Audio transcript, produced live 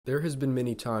There has been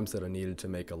many times that I needed to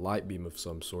make a light beam of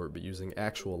some sort, but using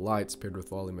actual lights paired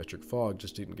with volumetric fog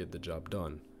just didn't get the job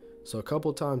done. So a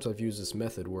couple times I've used this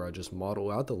method where I just model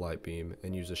out the light beam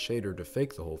and use a shader to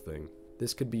fake the whole thing.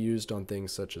 This could be used on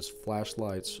things such as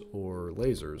flashlights or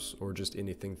lasers, or just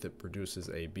anything that produces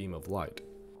a beam of light.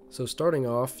 So starting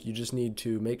off, you just need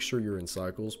to make sure you're in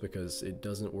cycles because it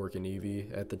doesn't work in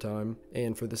Eevee at the time.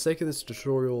 And for the sake of this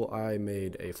tutorial, I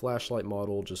made a flashlight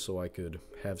model just so I could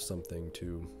have something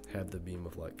to have the beam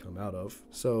of light come out of.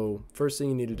 So first thing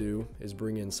you need to do is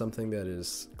bring in something that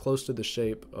is close to the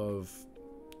shape of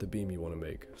the beam you want to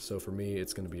make. So for me,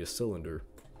 it's going to be a cylinder.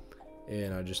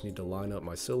 And I just need to line up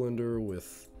my cylinder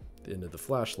with the end of the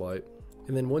flashlight.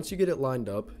 And then once you get it lined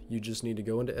up, you just need to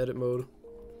go into edit mode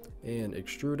and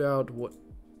extrude out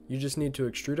you just need to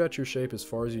extrude out your shape as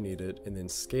far as you need it and then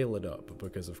scale it up,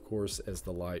 because of course as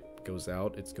the light goes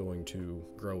out it's going to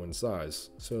grow in size.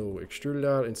 So extrude it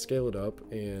out and scale it up,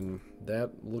 and that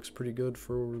looks pretty good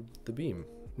for the beam.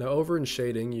 Now over in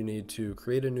shading, you need to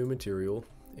create a new material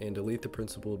and delete the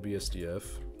principled BSDF,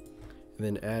 and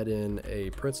then add in a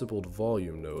principled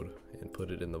volume node and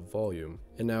put it in the volume.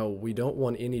 And now we don't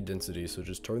want any density, so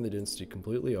just turn the density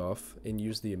completely off and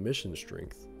use the emission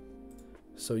strength.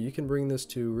 So you can bring this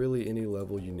to really any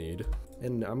level you need.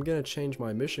 And I'm going to change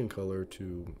my emission color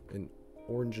to an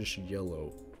orangish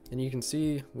yellow. And you can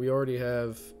see we already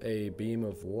have a beam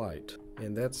of light.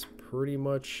 And that's pretty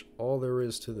much all there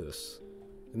is to this.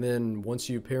 And then once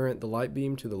you parent the light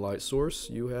beam to the light source,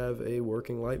 you have a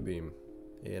working light beam.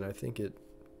 And I think it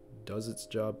does its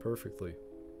job perfectly.